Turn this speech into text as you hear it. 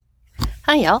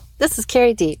Hi, y'all. This is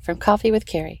Carrie D from Coffee with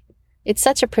Carrie. It's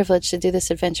such a privilege to do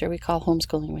this adventure we call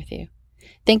homeschooling with you.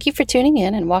 Thank you for tuning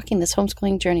in and walking this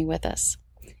homeschooling journey with us.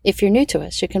 If you're new to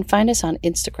us, you can find us on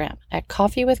Instagram at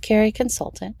Coffee with Carrie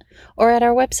Consultant or at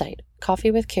our website,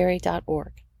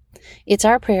 coffeewithcarrie.org. It's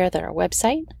our prayer that our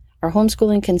website, our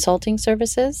homeschooling consulting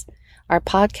services, our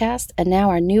podcast, and now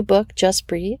our new book, Just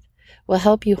Breathe, will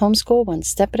help you homeschool one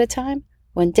step at a time,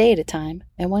 one day at a time,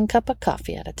 and one cup of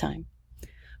coffee at a time.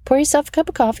 Pour yourself a cup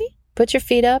of coffee, put your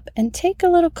feet up, and take a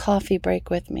little coffee break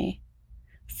with me.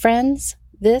 Friends,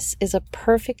 this is a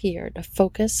perfect year to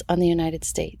focus on the United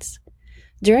States.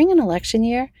 During an election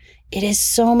year, it is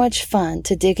so much fun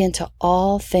to dig into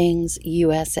all things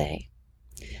USA.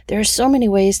 There are so many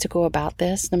ways to go about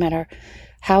this, no matter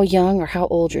how young or how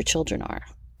old your children are.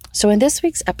 So in this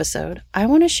week's episode, I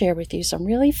want to share with you some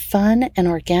really fun and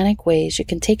organic ways you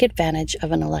can take advantage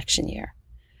of an election year.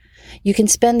 You can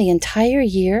spend the entire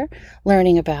year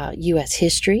learning about U.S.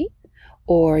 history,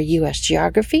 or U.S.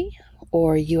 geography,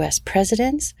 or U.S.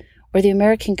 presidents, or the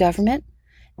American government,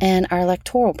 and our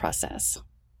electoral process.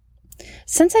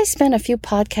 Since I spent a few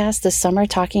podcasts this summer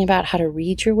talking about how to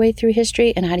read your way through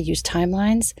history and how to use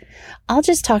timelines, I'll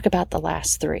just talk about the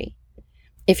last three.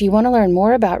 If you want to learn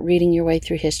more about reading your way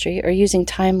through history or using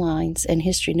timelines and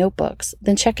history notebooks,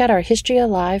 then check out our History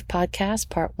Alive podcast,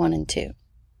 part 1 and 2.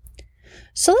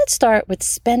 So let's start with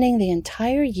spending the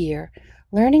entire year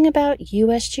learning about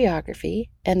U.S. geography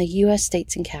and the U.S.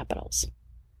 states and capitals.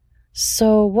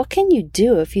 So what can you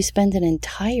do if you spend an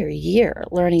entire year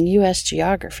learning U.S.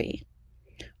 geography?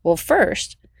 Well,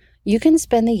 first, you can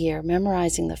spend the year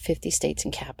memorizing the 50 states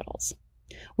and capitals.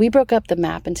 We broke up the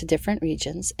map into different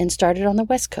regions and started on the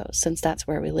West Coast since that's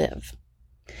where we live.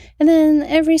 And then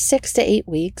every 6 to 8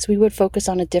 weeks, we would focus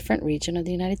on a different region of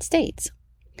the United States.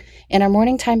 In our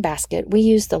morning time basket, we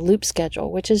use the loop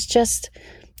schedule, which is just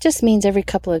means every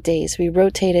couple of days we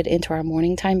rotated into our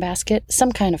morning time basket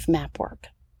some kind of map work.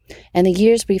 And the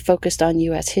years we focused on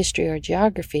U.S. history or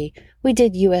geography, we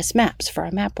did U.S. maps for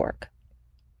our map work.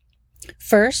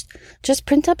 First, just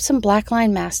print up some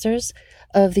blackline masters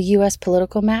of the U.S.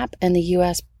 political map and the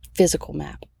U.S. physical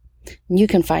map. You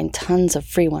can find tons of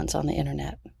free ones on the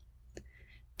internet.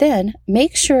 Then,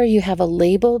 make sure you have a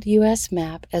labeled U.S.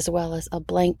 map as well as a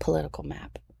blank political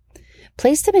map.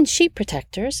 Place them in sheet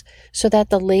protectors so that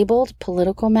the labeled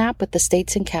political map with the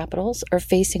states and capitals are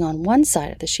facing on one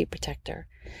side of the sheet protector,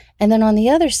 and then on the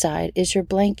other side is your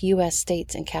blank U.S.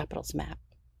 states and capitals map.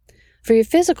 For your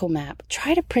physical map,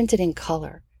 try to print it in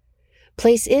color.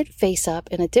 Place it face up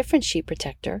in a different sheet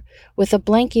protector with a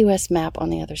blank U.S. map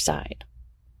on the other side.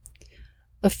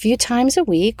 A few times a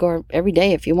week, or every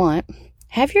day if you want,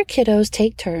 have your kiddos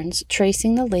take turns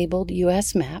tracing the labeled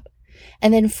U.S. map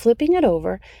and then flipping it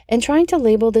over and trying to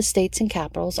label the states and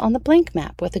capitals on the blank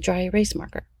map with a dry erase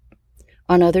marker.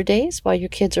 On other days, while your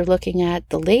kids are looking at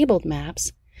the labeled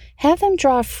maps, have them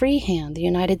draw freehand the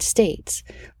United States,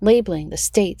 labeling the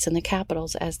states and the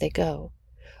capitals as they go.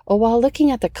 Or while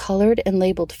looking at the colored and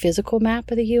labeled physical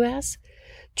map of the U.S.,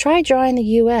 try drawing the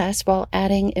U.S. while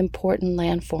adding important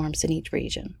landforms in each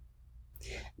region.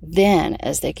 Then,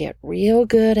 as they get real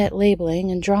good at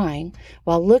labeling and drawing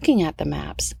while looking at the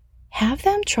maps, have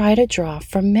them try to draw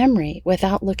from memory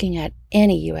without looking at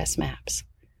any U.S. maps.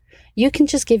 You can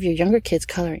just give your younger kids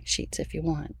coloring sheets if you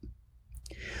want.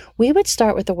 We would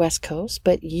start with the West Coast,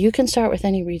 but you can start with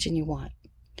any region you want.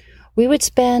 We would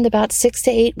spend about 6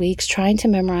 to 8 weeks trying to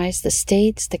memorize the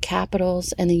states, the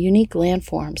capitals, and the unique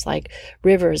landforms like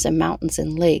rivers and mountains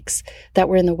and lakes that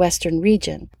were in the western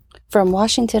region, from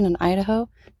Washington and Idaho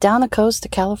down the coast to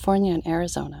California and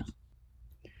Arizona.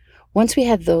 Once we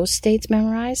had those states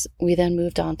memorized, we then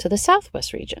moved on to the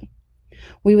Southwest region.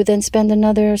 We would then spend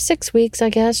another 6 weeks,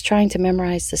 trying to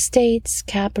memorize the states,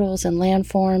 capitals, and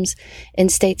landforms in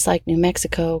states like New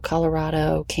Mexico,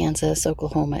 Colorado, Kansas,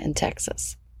 Oklahoma, and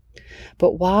Texas.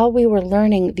 But while we were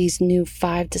learning these new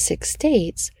 5 to 6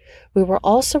 states, we were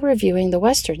also reviewing the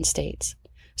western states.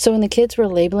 So when the kids were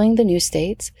labeling the new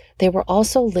states, they were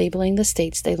also labeling the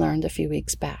states they learned a few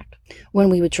weeks back. When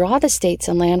we would draw the states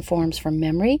and landforms from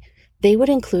memory, they would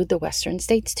include the western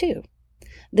states too.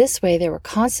 This way, they were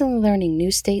constantly learning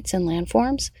new states and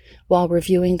landforms while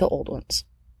reviewing the old ones.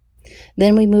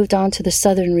 Then we moved on to the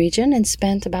southern region and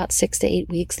spent about 6 to 8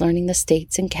 weeks learning the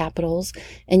states and capitals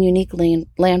and unique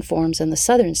landforms in the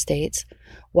southern states,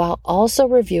 while also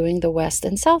reviewing the west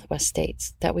and southwest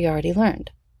states that we already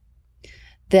learned.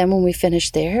 Then when we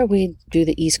finished there, we'd do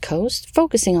the East Coast,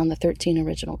 focusing on the 13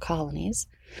 original colonies.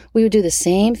 We would do the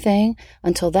same thing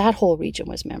until that whole region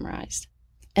was memorized.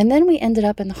 And then we ended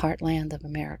up in the heartland of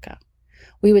America.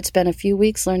 We would spend a few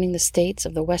weeks learning the states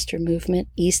of the Western movement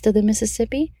east of the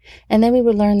Mississippi, and then we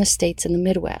would learn the states in the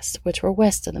Midwest, which were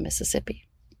west of the Mississippi.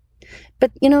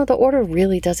 But, the order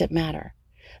really doesn't matter.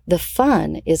 The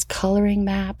fun is coloring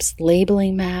maps,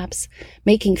 labeling maps,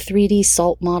 making 3D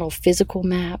salt model physical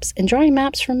maps, and drawing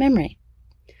maps from memory.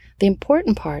 The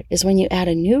important part is when you add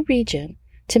a new region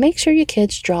to make sure your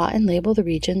kids draw and label the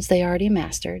regions they already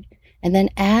mastered, and then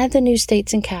add the new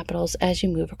states and capitals as you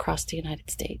move across the United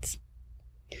States.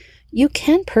 You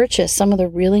can purchase some of the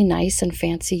really nice and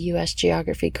fancy U.S.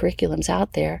 geography curriculums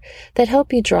out there that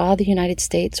help you draw the United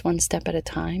States one step at a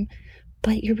time,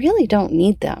 but you really don't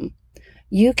need them.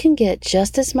 You can get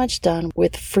just as much done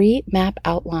with free map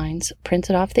outlines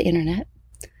printed off the internet,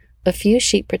 a few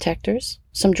sheet protectors,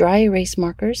 some dry erase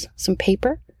markers, some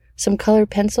paper, some colored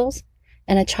pencils,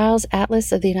 and a child's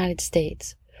atlas of the United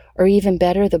States, or even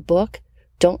better, the book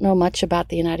Don't Know Much About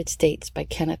the United States by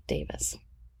Kenneth Davis.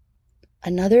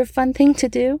 Another fun thing to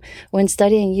do when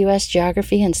studying U.S.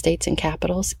 geography and states and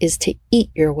capitals is to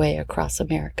eat your way across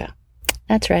America.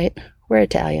 That's right, we're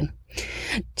Italian.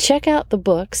 Check out the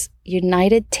books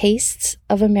United Tastes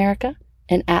of America,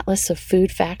 an atlas of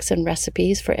food facts and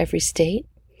recipes for every state,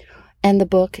 and the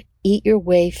book Eat Your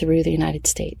Way Through the United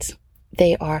States.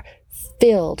 They are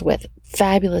filled with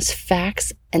fabulous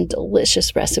facts and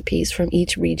delicious recipes from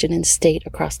each region and state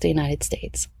across the United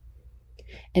States.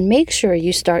 And make sure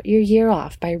you start your year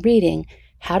off by reading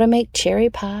How to Make Cherry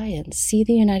Pie and See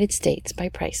the United States by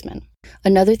Priceman.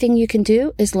 Another thing you can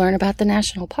do is learn about the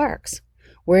national parks,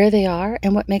 where they are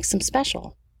and what makes them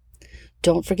special.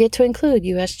 Don't forget to include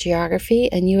U.S.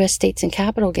 geography and U.S. states and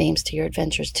capital games to your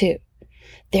adventures too.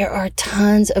 There are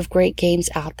tons of great games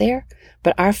out there,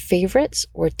 but our favorites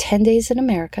were 10 Days in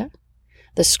America,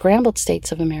 the Scrambled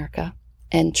States of America,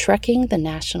 and Trekking the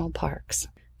National Parks.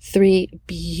 3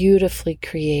 beautifully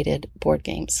created board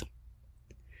games.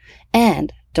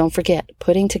 And don't forget,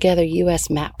 putting together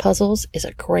U.S. map puzzles is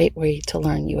a great way to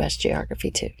learn U.S. geography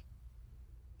too.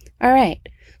 All right,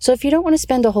 so if you don't want to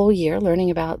spend a whole year learning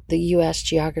about the U.S.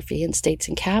 geography and states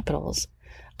and capitals,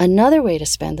 another way to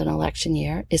spend an election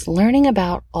year is learning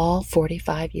about all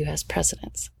 45 U.S.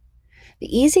 presidents.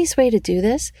 The easiest way to do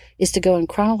this is to go in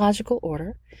chronological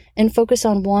order and focus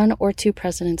on 1 or 2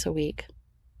 presidents a week.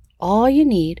 All you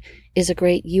need is a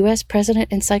great U.S.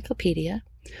 President Encyclopedia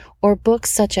or books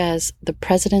such as The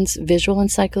President's Visual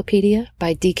Encyclopedia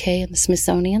by D.K. and the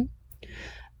Smithsonian,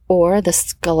 or the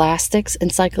Scholastics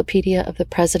Encyclopedia of the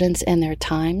Presidents and Their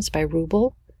Times by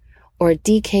Rubel, or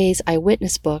D.K.'s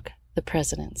eyewitness book, The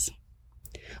Presidents.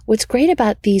 What's great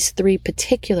about these 3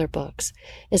 particular books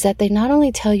is that they not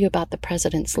only tell you about the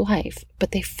president's life,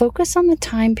 but they focus on the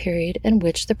time period in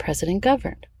which the president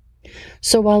governed.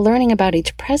 So while learning about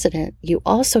each president, you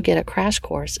also get a crash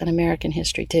course in American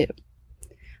history too.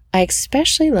 I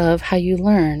especially love how you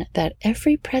learn that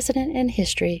every president in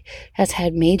history has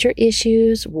had major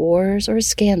issues, wars, or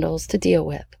scandals to deal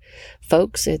with.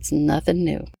 Folks, it's nothing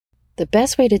new. The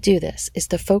best way to do this is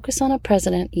to focus on a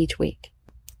president each week.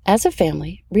 As a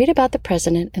family, read about the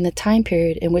president and the time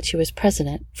period in which he was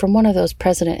president from one of those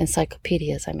president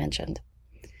encyclopedias I mentioned.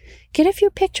 Get a few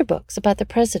picture books about the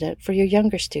president for your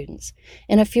younger students,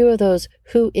 and a few of those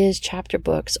Who Is chapter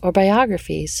books or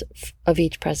biographies of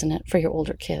each president for your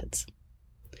older kids.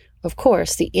 Of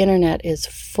course, the internet is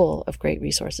full of great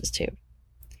resources too.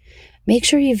 Make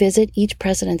sure you visit each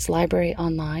president's library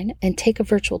online and take a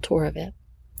virtual tour of it.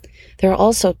 There are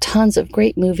also tons of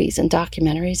great movies and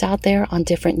documentaries out there on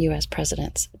different U.S.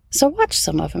 presidents, so watch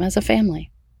some of them as a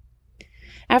family.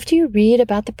 After you read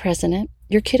about the president,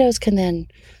 your kiddos can then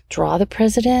draw the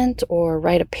president or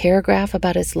write a paragraph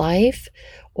about his life,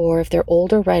 or if they're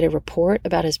older, write a report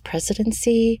about his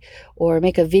presidency, or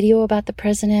make a video about the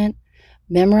president,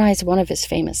 memorize one of his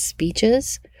famous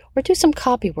speeches, or do some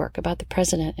copy work about the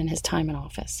president and his time in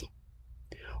office.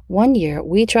 One year,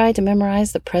 we tried to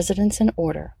memorize the presidents in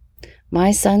order.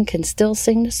 My son can still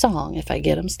sing the song if I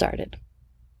get him started.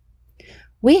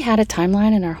 We had a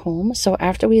timeline in our home, so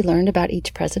after we learned about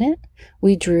each president,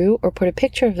 we drew or put a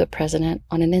picture of the president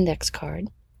on an index card,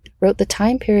 wrote the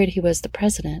time period he was the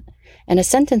president, and a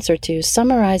sentence or two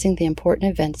summarizing the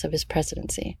important events of his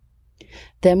presidency.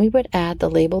 Then we would add the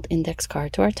labeled index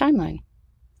card to our timeline.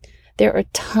 There are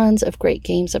tons of great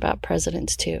games about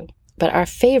presidents too, but our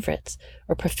favorites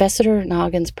are Professor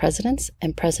Noggin's Presidents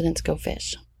and Presidents Go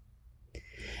Fish.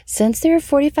 Since there are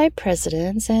 45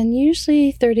 presidents and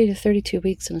usually 30 to 32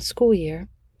 weeks in a school year,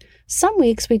 some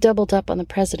weeks we doubled up on the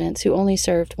presidents who only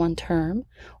served 1 term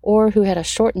or who had a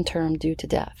shortened term due to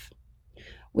death.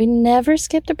 We never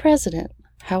skipped a president.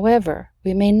 However,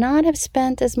 we may not have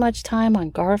spent as much time on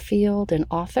Garfield and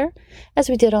Arthur as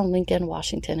we did on Lincoln,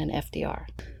 Washington, and FDR.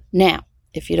 Now,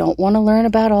 if you don't want to learn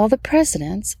about all the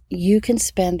presidents, you can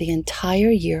spend the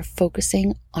entire year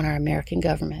focusing on our American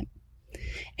government.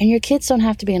 And your kids don't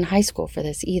have to be in high school for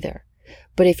this either.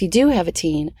 But if you do have a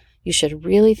teen, you should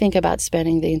really think about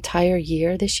spending the entire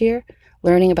year this year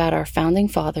learning about our founding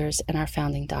fathers and our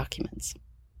founding documents.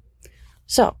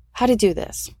 So, how to do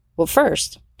this? Well,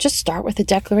 first, just start with the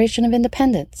Declaration of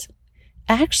Independence.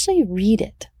 Actually read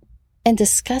it and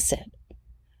discuss it.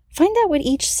 Find out what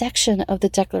each section of the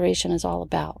Declaration is all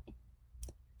about.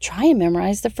 Try and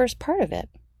memorize the first part of it.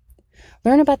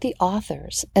 Learn about the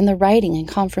authors and the writing and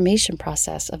confirmation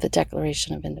process of the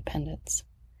Declaration of Independence.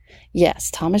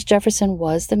 Yes, Thomas Jefferson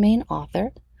was the main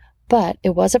author, but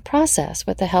it was a process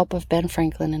with the help of Ben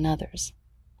Franklin and others.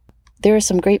 There are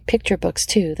some great picture books,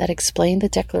 too, that explain the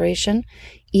Declaration,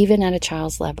 even at a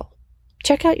child's level.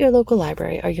 Check out your local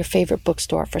library or your favorite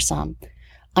bookstore for some.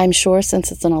 I'm sure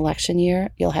since it's an election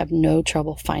year, you'll have no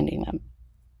trouble finding them.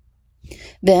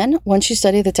 Then, once you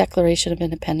study the Declaration of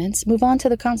Independence, move on to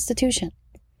the Constitution.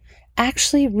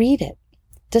 Actually read it.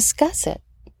 Discuss it.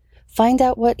 Find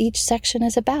out what each section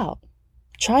is about.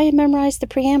 Try and memorize the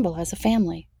preamble as a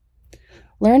family.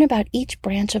 Learn about each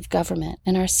branch of government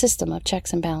and our system of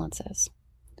checks and balances.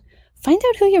 Find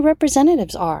out who your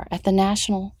representatives are at the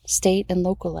national, state, and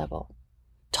local level.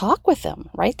 Talk with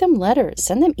them. Write them letters.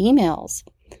 Send them emails.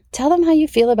 Tell them how you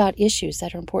feel about issues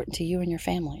that are important to you and your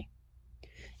family.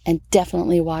 And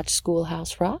definitely watch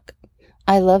Schoolhouse Rock.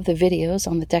 I love the videos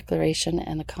on the Declaration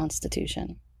and the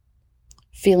Constitution.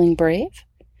 Feeling brave?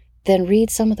 Then read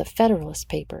some of the Federalist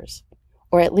Papers,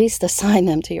 or at least assign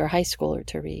them to your high schooler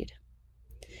to read.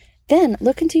 Then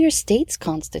look into your state's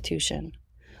constitution.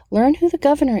 Learn who the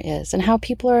governor is and how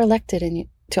people are elected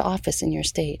to office in your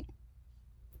state.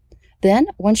 Then,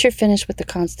 once you're finished with the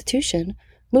Constitution,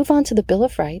 move on to the Bill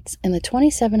of Rights and the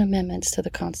 27 amendments to the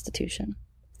Constitution.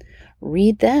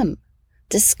 Read them.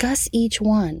 Discuss each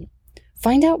one.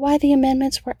 Find out why the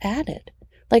amendments were added.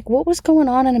 Like what was going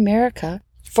on in America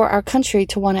for our country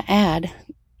to want to add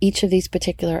each of these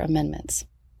particular amendments.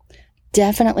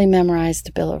 Definitely memorize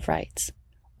the Bill of Rights.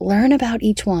 Learn about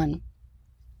each one.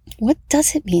 What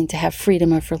does it mean to have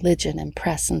freedom of religion and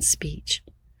press and speech?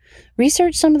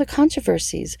 Research some of the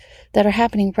controversies that are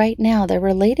happening right now that are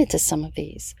related to some of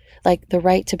these, like the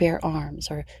right to bear arms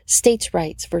or states'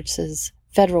 rights versus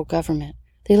federal government,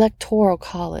 the Electoral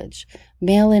College,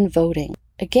 mail-in voting.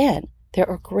 Again, there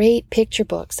are great picture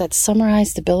books that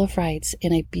summarize the Bill of Rights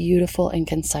in a beautiful and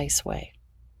concise way.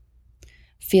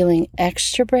 Feeling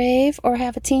extra brave or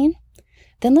have a teen?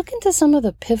 Then look into some of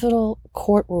the pivotal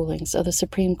court rulings of the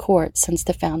Supreme Court since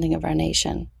the founding of our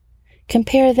nation.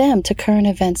 Compare them to current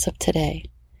events of today.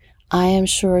 I am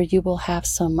sure you will have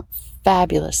some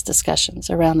fabulous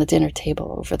discussions around the dinner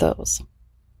table over those.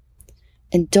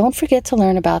 And don't forget to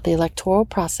learn about the electoral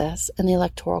process and the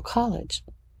Electoral College.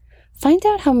 Find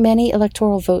out how many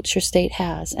electoral votes your state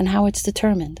has and how it's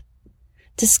determined.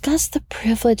 Discuss the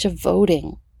privilege of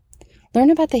voting. Learn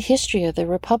about the history of the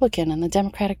Republican and the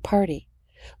Democratic Party.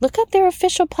 Look up their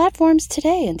official platforms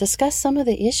today and discuss some of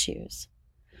the issues.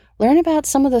 Learn about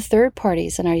some of the third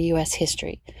parties in our U.S.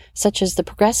 history, such as the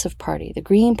Progressive Party, the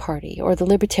Green Party, or the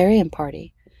Libertarian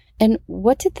Party, and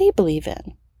what did they believe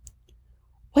in?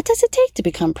 What does it take to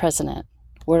become president?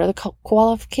 What are the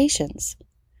qualifications?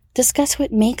 Discuss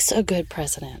what makes a good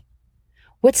president.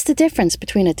 What's the difference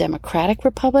between a democratic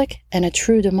republic and a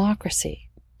true democracy?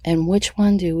 And which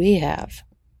one do we have?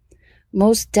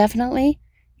 Most definitely,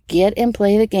 get and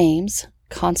play the games,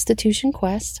 Constitution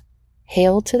Quest,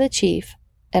 Hail to the Chief,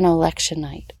 and Election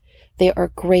Night. They are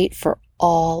great for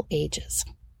all ages.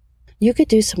 You could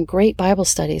do some great Bible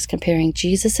studies comparing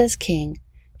Jesus as king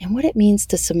and what it means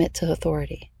to submit to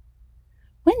authority.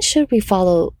 When should we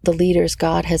follow the leaders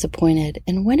God has appointed,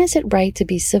 and when is it right to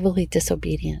be civilly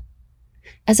disobedient?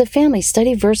 As a family,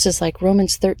 study verses like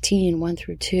Romans 13,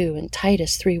 1-2, and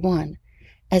Titus 3:1,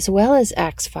 as well as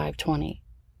Acts 5:20.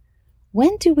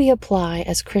 When do we apply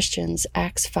as Christians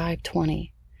Acts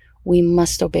 5:20? We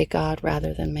must obey God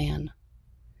rather than man.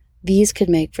 These could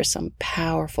make for some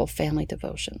powerful family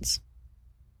devotions.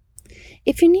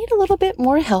 If you need a little bit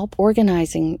more help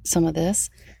organizing some of this,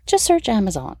 just search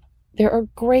Amazon. There are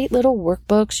great little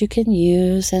workbooks you can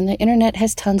use, and the internet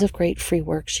has tons of great free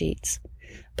worksheets.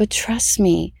 But trust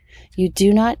me, you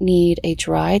do not need a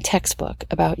dry textbook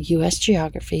about U.S.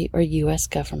 geography or U.S.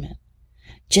 government.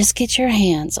 Just get your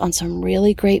hands on some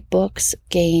really great books,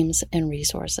 games, and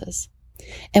resources.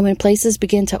 And when places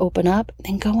begin to open up,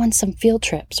 then go on some field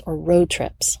trips or road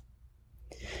trips.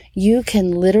 You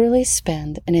can literally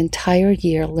spend an entire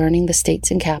year learning the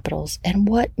states and capitals and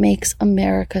what makes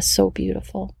America so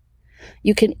beautiful.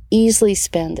 You can easily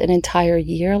spend an entire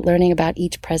year learning about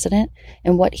each president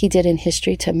and what he did in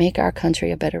history to make our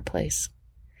country a better place.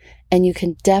 And you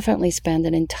can definitely spend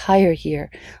an entire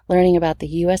year learning about the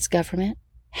U.S. government,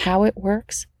 how it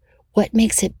works, what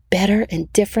makes it better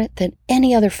and different than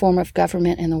any other form of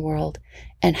government in the world,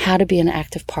 and how to be an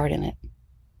active part in it.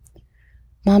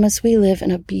 Mamas, we live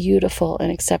in a beautiful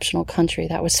and exceptional country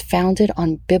that was founded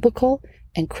on biblical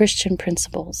and Christian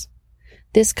principles.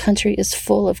 This country is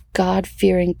full of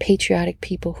God-fearing, patriotic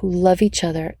people who love each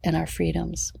other and our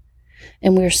freedoms.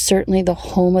 And we are certainly the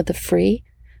home of the free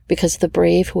because of the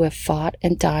brave who have fought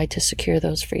and died to secure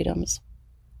those freedoms.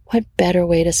 What better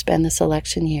way to spend this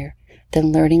election year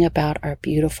than learning about our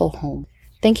beautiful home?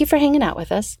 Thank you for hanging out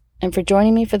with us and for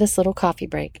joining me for this little coffee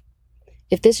break.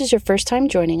 If this is your first time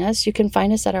joining us, you can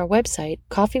find us at our website,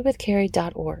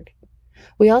 coffeewithcarrie.org.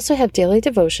 We also have daily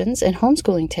devotions and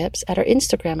homeschooling tips at our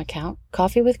Instagram account,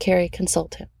 Coffee with Carrie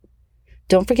Consultant.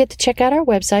 Don't forget to check out our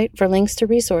website for links to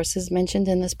resources mentioned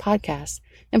in this podcast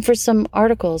and for some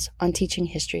articles on teaching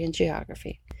history and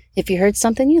geography. If you heard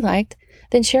something you liked,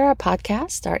 then share our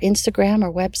podcast, our Instagram,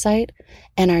 our website,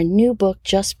 and our new book,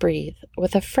 Just Breathe,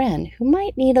 with a friend who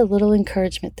might need a little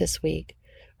encouragement this week,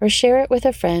 or share it with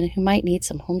a friend who might need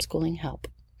some homeschooling help.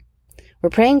 We're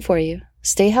praying for you.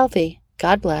 Stay healthy.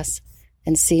 God bless,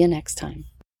 and see you next time.